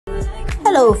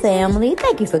Hello, family.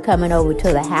 Thank you for coming over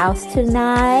to the house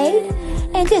tonight.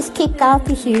 And just kick off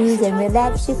your shoes and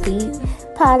relax your feet.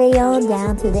 Party on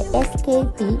down to the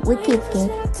SK beat. We're kicking.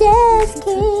 Just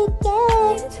kicking.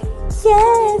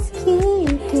 Just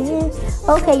kicking.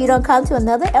 Okay, you don't come to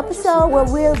another episode where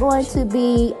we're going to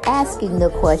be asking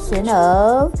the question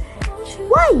of,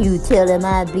 why you telling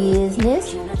my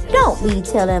business? Don't be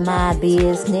telling my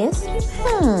business.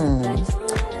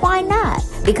 Why not?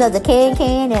 Because a can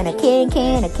and a can,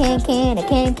 a can,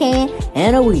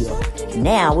 and a wheel.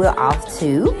 Now we're off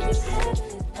to...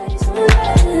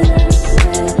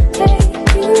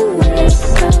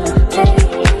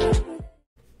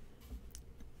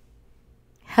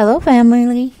 Hello,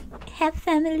 family.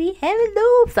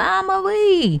 Hello,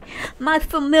 family. My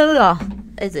familiar.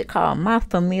 Is it called my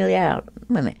familiar? Wait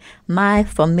a minute. My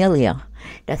familiar.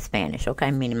 That's Spanish,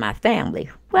 okay? Meaning my family.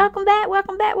 Welcome back.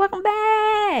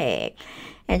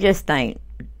 And just think,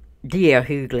 dear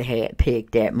Hughley had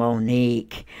picked at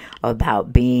Monique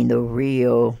about being the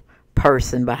real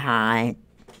person behind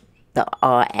the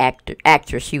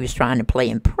actress she was trying to play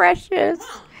in Precious.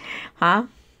 Huh?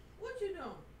 What you doing?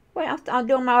 Well, I'm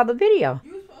doing my other video.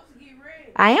 You were supposed to get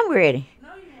ready. I am ready.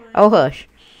 No, you weren't. Oh, hush.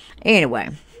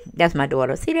 Anyway, that's my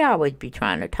daughter. See, they always be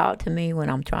trying to talk to me when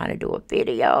I'm trying to do a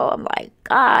video. I'm like,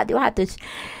 God, do I have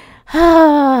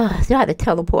to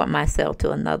teleport myself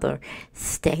to another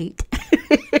state?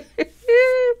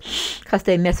 Because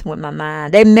they messing with my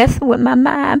mind. They messing with my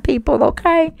mind, people,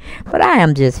 okay? But I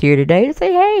am just here today to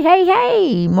say,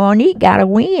 hey, Monique got to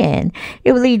win.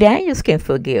 If Lee Daniels can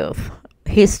forgive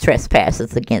his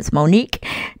trespasses against Monique,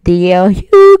 D.L.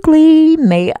 Hughley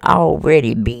may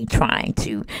already be trying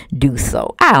to do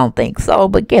so. I don't think so,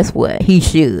 but guess what? He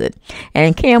should.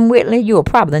 And Kim Whitley, you'll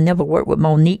probably never work with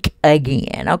Monique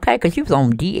again, okay? Because you was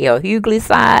on D.L. Hughley's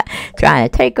side trying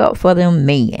to take up for them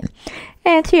men.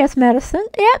 And T.S. Madison,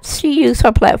 yep, she used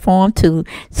her platform to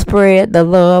spread the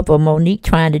love of Monique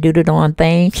trying to do the darn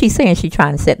thing. She's saying she's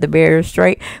trying to set the barrier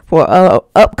straight for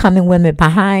upcoming women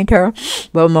behind her.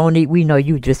 Well, Monique, we know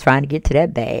you just trying to get to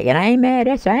that bag. And I ain't mad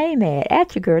at you. I ain't mad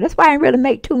at you, girl. That's why I didn't really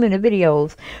make too many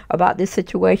videos about this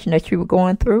situation that you were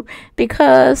going through.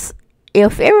 Because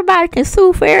if everybody can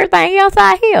sue for everything else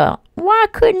out here, why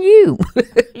couldn't you?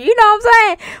 You know what I'm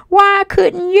saying? Why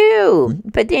couldn't you?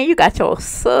 But then you got your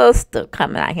sister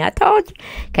coming out here. I told you,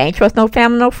 can't trust no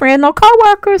family, no friends, no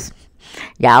co-workers.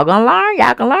 Y'all gonna learn.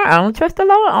 Only trust the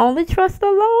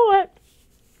Lord.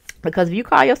 Because if you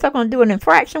call yourself gonna do an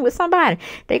infraction with somebody,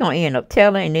 they gonna end up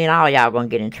telling, and then all y'all gonna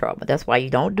get in trouble. That's why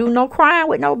you don't do no crime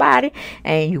with nobody,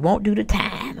 and you won't do the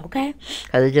time, okay?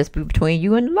 Because it just be between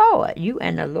you and the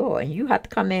Lord. And you have to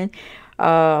come in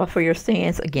for your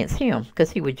sins against him, because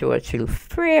he would judge you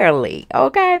fairly,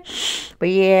 okay? But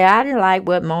yeah, I didn't like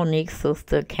what Monique's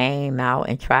sister came out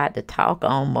and tried to talk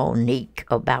on Monique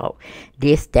about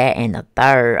this, that, and the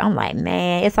third. I'm like,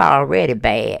 man, it's already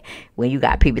bad when you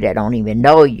got people that don't even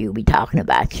know you be talking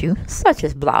about you, such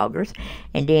as bloggers,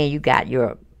 and then you got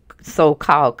your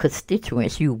so-called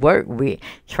constituents you work with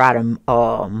try to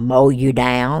mow you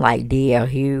down, like D.L.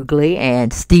 Hughley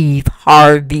and Steve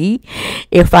Harvey,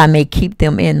 if I may keep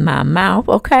them in my mouth,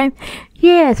 okay?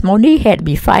 Yes, Monique had to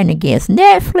be fighting against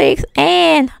Netflix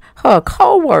and her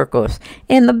co-workers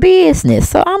in the business.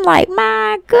 So I'm like,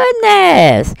 my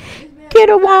goodness, get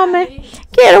a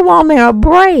woman a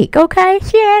break, okay?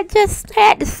 She just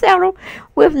had to settle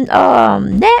with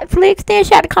Netflix. Then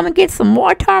she had to come and get some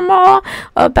more turmoil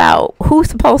about who's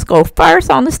supposed to go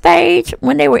first on the stage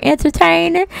when they were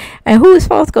entertaining and who's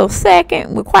supposed to go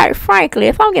second. Well, quite frankly,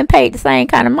 if I'm getting paid the same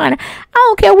kind of money, I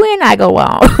don't care when I go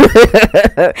on.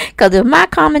 Because if my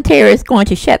commentary is going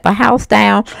to shut the house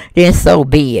down, then so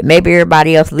be it. Maybe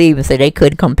everybody else leave and say they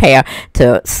couldn't compare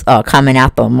to coming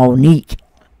after Monique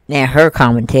and her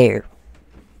commentary.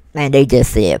 And they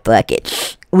just said, fuck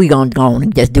it. We gonna go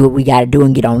and just do what we gotta do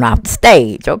and get on off the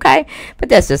stage, okay? But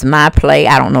that's just my play.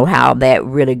 I don't know how that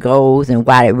really goes and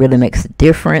why it really makes a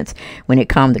difference when it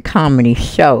comes to comedy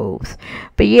shows.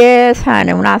 But yes,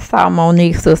 honey, when I saw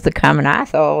Monique's sister coming, I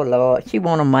said, oh, Lord, she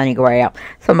want a money grab.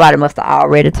 Somebody must have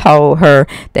already told her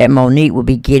that Monique would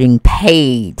be getting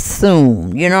paid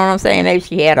soon. You know what I'm saying? Maybe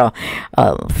she had a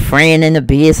friend in the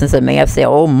business that may have said,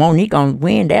 oh, Monique gonna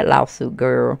win that lawsuit,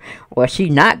 girl. Or she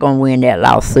not gonna win that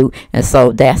lawsuit. And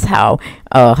so that's how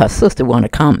her sister want to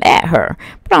come at her.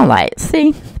 But I'm like,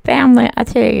 see, family, I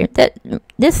tell you, that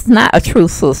this is not a true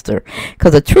sister.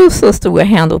 Because a true sister will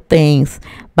handle things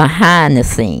behind the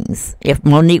scenes. If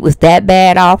Monique was that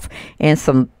bad off in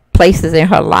some places in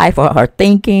her life or her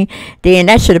thinking, then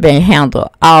that should have been handled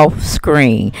off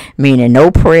screen, meaning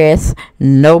no press,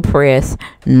 no press,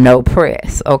 no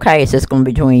press. Okay, it's just going to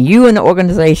be between you and the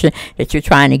organization that you're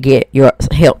trying to get your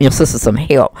sister some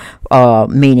help,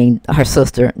 meaning her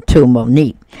sister to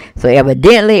Monique. So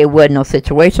evidently it wasn't no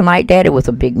situation like that. It was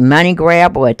a big money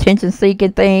grab or attention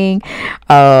seeking thing,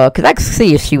 because I could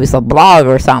see if she was a blogger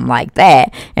or something like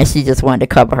that and she just wanted to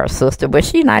cover her sister, but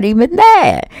she's not even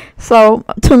that. So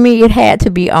to me it had to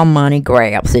be a money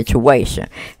grab situation.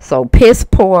 So piss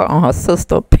poor on her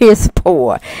sister, piss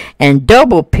poor, and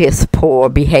double piss poor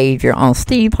behavior on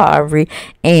Steve Harvey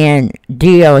and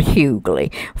D.L.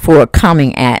 Hughley for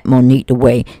coming at Monique the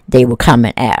way they were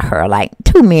coming at her. Like,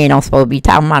 two men don't supposed to be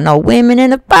talking about no women in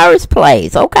the first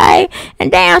place, okay?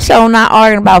 And damn sure not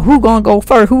arguing about who gonna go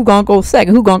first, who gonna go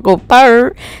second, who gonna go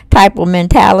third type of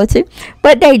mentality.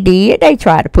 But they did. They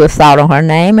tried to put salt on her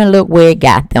name, and look where it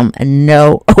got them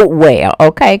nowhere,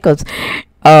 okay? Because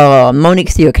Monique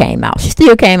still came out. She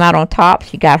still came out on top.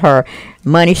 She got her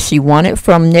money she wanted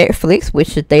from Netflix,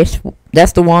 which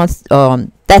that's the ones,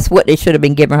 that's what they should have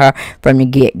been giving her from the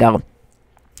get-go.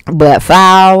 But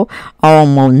foul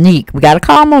on Monique. We got to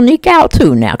call Monique out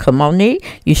too now. Because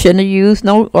Monique, you shouldn't have used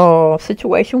no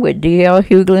situation with D.L.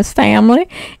 Hughley's family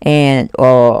and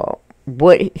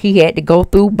what he had to go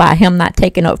through by him not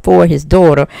taking up for his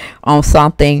daughter on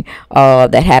something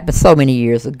that happened so many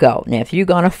years ago. Now, if you're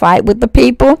going to fight with the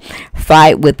people,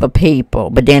 fight with the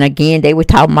people. But then again, they were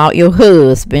talking about your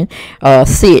husband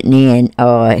sitting in.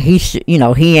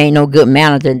 He ain't no good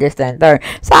manager and this, that, and third.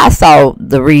 So I saw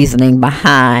the reasoning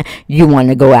behind you wanting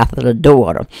to go after the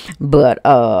daughter. But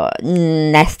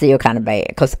that's still kind of bad,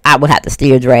 because I would have to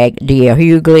still drag D.L.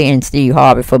 Hughley and Steve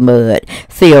Harvey for mud,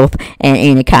 filth, and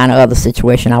any kind of other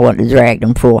situation I wanted to drag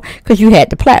them for, because you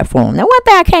had the platform. Now, one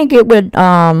thing I can't get with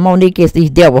Monique is these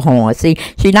devil horns. See,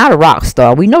 she's not a rock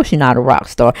star. We know she's not a rock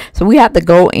star, so we have to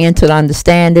go into the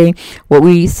understanding what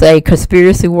we say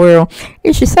conspiracy world.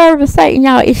 Is she serving Satan,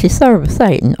 y'all? Is she serving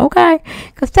Satan? Okay,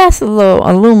 because that's a little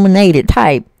illuminated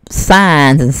type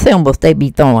signs and symbols they be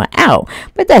throwing out,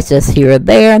 but that's just here or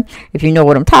there. If you know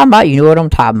what I'm talking about, you know what I'm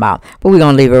talking about. But we're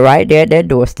gonna leave it right there at that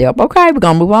doorstep. Okay, we're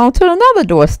gonna move on to another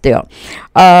doorstep.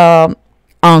 On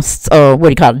what do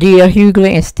you call it, D.L.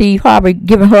 Hughley and Steve Harvey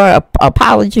giving her an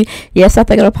apology. Yes, I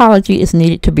think an apology is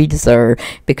needed to be deserved,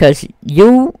 because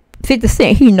 50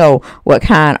 Cent, he know what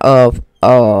kind of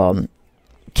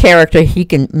character he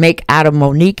can make out of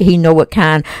Monique. He know what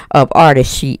kind of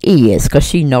artist she is, because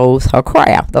she knows her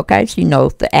craft. Okay, she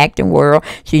knows the acting world,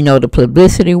 she knows the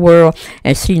publicity world,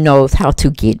 and she knows how to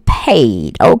get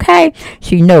paid. Okay,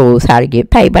 she knows how to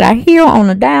get paid. But I hear on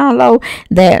the down low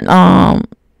that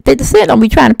 50 Cent don't be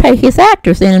trying to pay his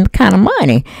actors any kind of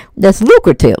money that's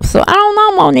lucrative. So I don't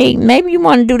know, Monique. Maybe you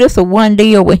want to do this a one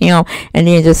deal with him and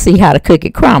then just see how the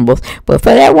cookie crumbles. But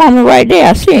for that woman right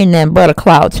there, she ain't nothing but a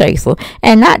cloud chaser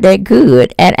and not that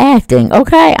good at acting.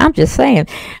 Okay, I'm just saying,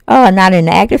 not in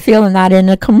the acting field and not in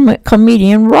the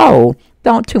comedian role.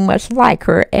 Don't too much like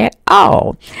her at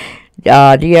all.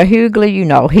 D.L.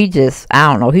 Hughley, he just,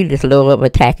 I don't know, he just love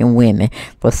attacking women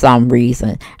for some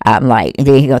reason. I'm like, and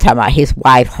then he gonna talk about his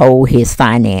wife hold his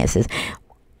finances.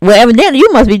 Well, evidently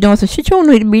you must be doing some shit you don't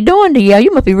need to be doing, D.L.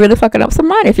 You must be really fucking up some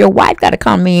money if your wife got to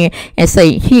come in and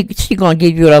say she gonna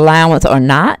give you an allowance or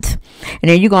not,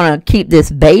 and then you're gonna keep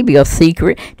this baby a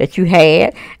secret that you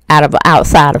had out of an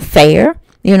outside affair.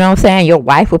 You know what I'm saying? Your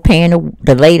wife was paying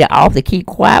the lady off to keep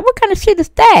quiet. What kind of shit is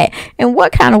that? And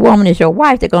what kind of woman is your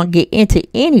wife that's going to get into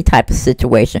any type of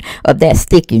situation of that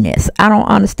stickiness? I don't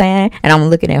understand. And I'm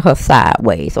looking at her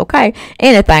sideways, okay?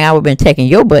 Anything, I would have been taking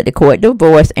your butt to court,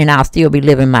 divorce, and I'll still be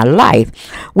living my life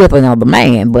with another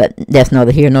man. But that's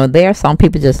neither here nor there. Some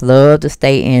people just love to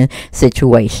stay in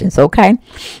situations, okay?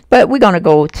 But we're going to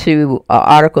go to an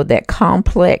article that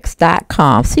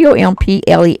complex.com,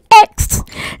 complex.com,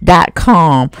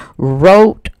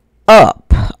 wrote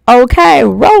up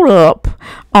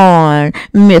on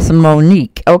Miss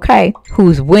Monique, okay,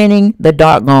 who's winning the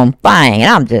doggone thing. And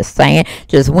I'm just saying,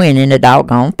 just winning the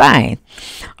doggone thing.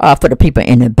 For the people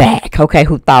in the back, okay,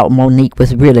 who thought Monique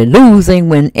was really losing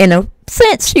when in a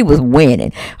sense she was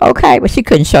winning, okay, but she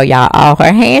couldn't show y'all all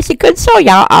her hands. She couldn't show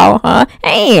y'all all her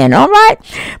hand, all right?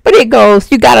 But it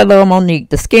goes, you gotta love Monique,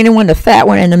 the skinny one, the fat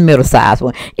one, and the middle-sized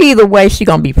one. Either way, she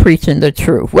gonna be preaching the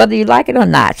truth, whether you like it or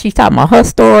not. She's talking about her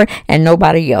story and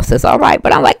nobody else's, all right?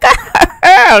 But I'm like,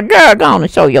 Girl, go on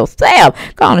and show yourself.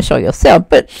 Go on and show yourself.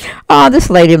 But this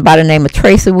lady by the name of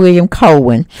Tracy William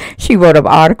Cohen, she wrote an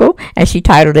article and she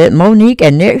titled it, Monique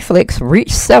and Netflix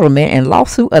Reach Settlement in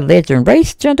Lawsuit Alleging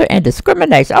Race, Gender, and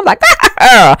Discrimination. I'm like,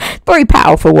 very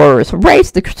powerful words.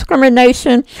 Race,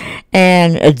 discrimination,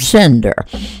 and gender.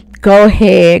 Go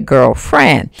ahead,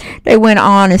 girlfriend. They went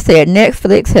on and said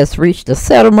Netflix has reached a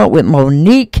settlement with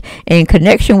Monique in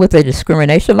connection with a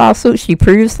discrimination lawsuit she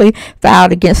previously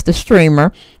filed against the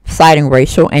streamer, citing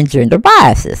racial and gender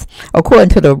biases. According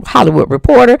to the Hollywood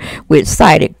Reporter, which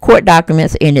cited court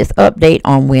documents in its update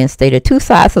on Wednesday, the two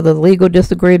sides of the legal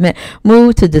disagreement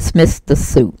moved to dismiss the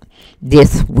suit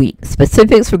this week.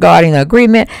 Specifics regarding the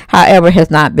agreement, however,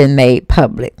 has not been made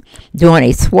public. During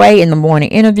a Sway in the Morning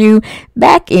interview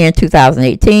back in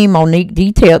 2018, Monique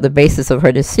detailed the basis of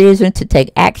her decision to take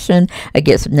action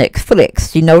against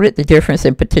Netflix. She noted the difference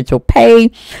in potential pay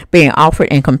being offered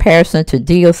in comparison to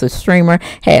deals the streamer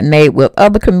had made with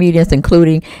other comedians,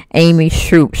 including Amy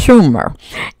Schumer.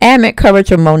 Amid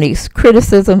coverage of Monique's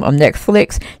criticism of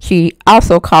Netflix, she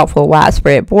also called for a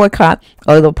widespread boycott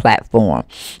of the platform.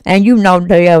 And you know,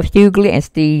 Dale Hughley and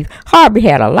Steve Harvey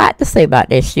had a lot to say about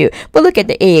that shit. But look at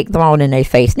the egg thrown in their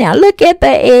face now. Look at the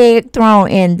egg thrown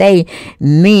in they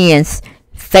men's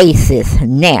faces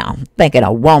now. Thinking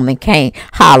a woman can't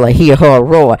holler, hear her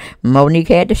roar. Monique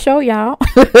had to show y'all.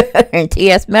 And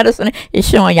TS Medicine is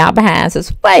showing y'all behinds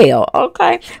as well.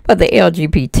 Okay. For the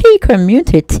LGBT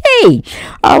community.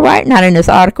 All right. Now in this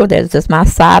article, that's just my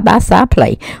side-by-side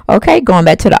play. Okay. Going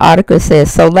back to the article, it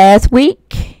says, so last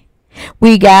week,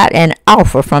 we got an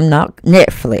offer from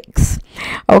Netflix.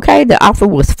 Okay, the offer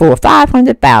was for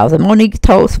 $500,000. Monique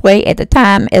told Sway at the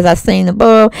time, as I seen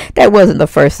above, that wasn't the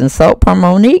first insult per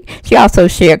Monique. She also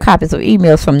shared copies of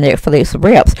emails from Netflix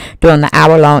reps during the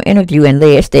hour-long interview and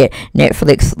alleged that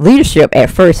Netflix leadership at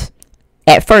first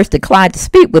declined to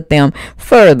speak with them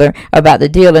further about the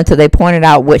deal until they pointed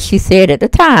out what she said at the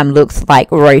time looks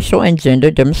like racial and gender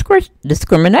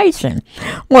discrimination.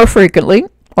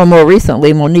 More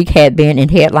recently, Monique had been in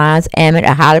headlines amid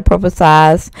a highly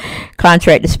publicized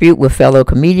contract dispute with fellow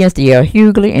comedians D.L.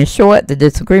 Hughley. In short, the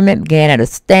disagreement began at a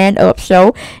stand-up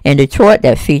show in Detroit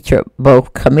that featured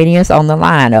both comedians on the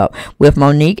lineup, with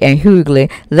Monique and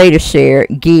Hughley later shared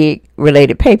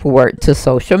gig-related paperwork to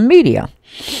social media.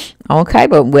 Okay,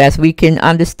 but as we can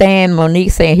understand,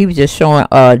 Monique saying he was just showing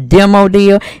a demo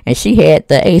deal, and she had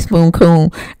the Ace Boon Coon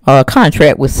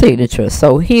contract with signature.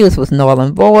 So his was null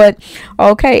and void,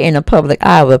 okay, in the public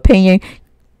eye of opinion,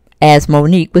 as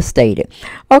Monique was stated.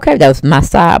 Okay, that was my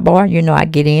sidebar. You know, I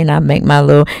get in, I make my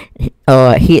little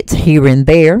hits here and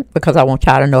there because I want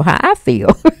y'all to know how I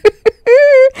feel.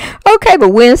 Okay, but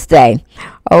Wednesday,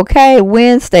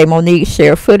 Monique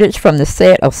shared footage from the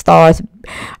set of Star's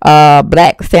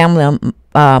Black Family,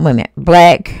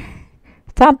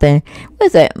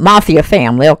 Mafia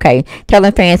Family, okay,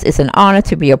 telling fans it's an honor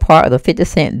to be a part of the 50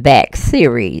 Cent Back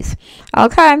series.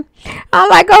 Okay, I'm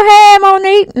like, go ahead,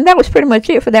 Monique. And that was pretty much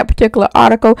it for that particular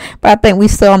article, but I think we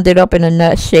summed it up in a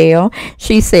nutshell.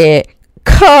 She said,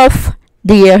 cuff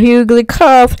D.L. Hughley,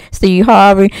 cuff Steve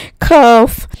Harvey,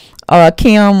 cuff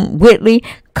Kim Whitley,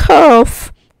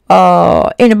 cuff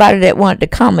anybody that wanted to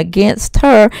come against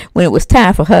her when it was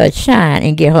time for her to shine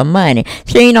and get her money.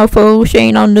 She ain't no fool. She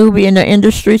ain't no newbie in the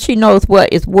industry. She knows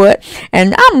what is what.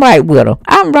 And I'm right with her.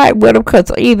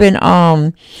 Because even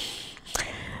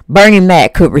Bernie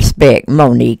Mac could respect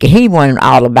Monique. He wasn't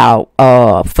all about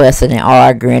fussing and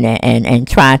arguing and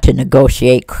trying to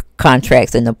negotiate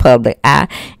contracts in the public. I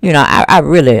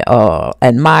really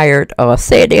admired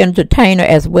said entertainer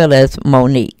as well as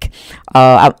Monique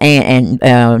and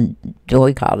what do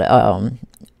we call it,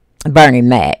 Bernie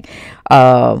Mac,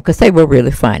 because they were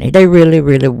really funny. They really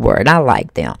were, and I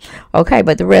like them. Okay,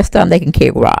 but the rest of them, they can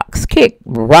kick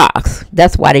rocks.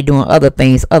 That's why they're doing other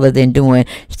things other than doing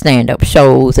stand-up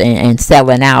shows and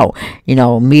selling out,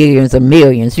 millions and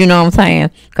millions. You know what I'm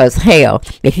saying? Because hell,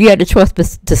 if you had the choice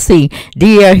to see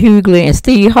D.L. Hughley and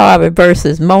Steve Harvey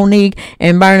versus Monique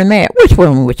and Bernie Mac, which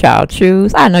one would y'all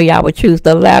choose? I know y'all would choose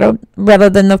the latter rather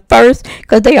than the first,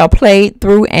 because they are played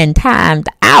through and timed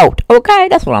out. Okay,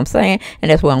 that's what I'm saying, and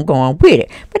that's where I'm going with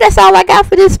it. But that's all I got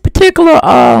for this particular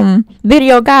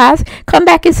video, guys. Come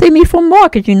back and see me for more,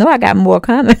 because I got more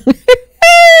coming.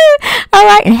 All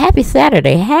right, and happy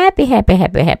Saturday. Happy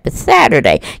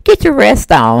Saturday. Get your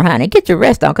rest on, honey. Get your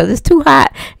rest on, because it's too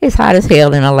hot. It's hot as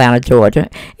hell in Atlanta, Georgia.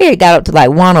 It got up to like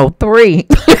 103.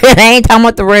 I ain't talking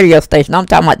about the radio station. I'm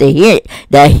talking about the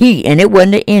heat, and it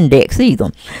wasn't the index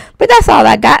either. But that's all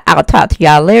I got. I'll talk to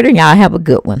y'all later, and y'all have a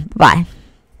good one. Bye.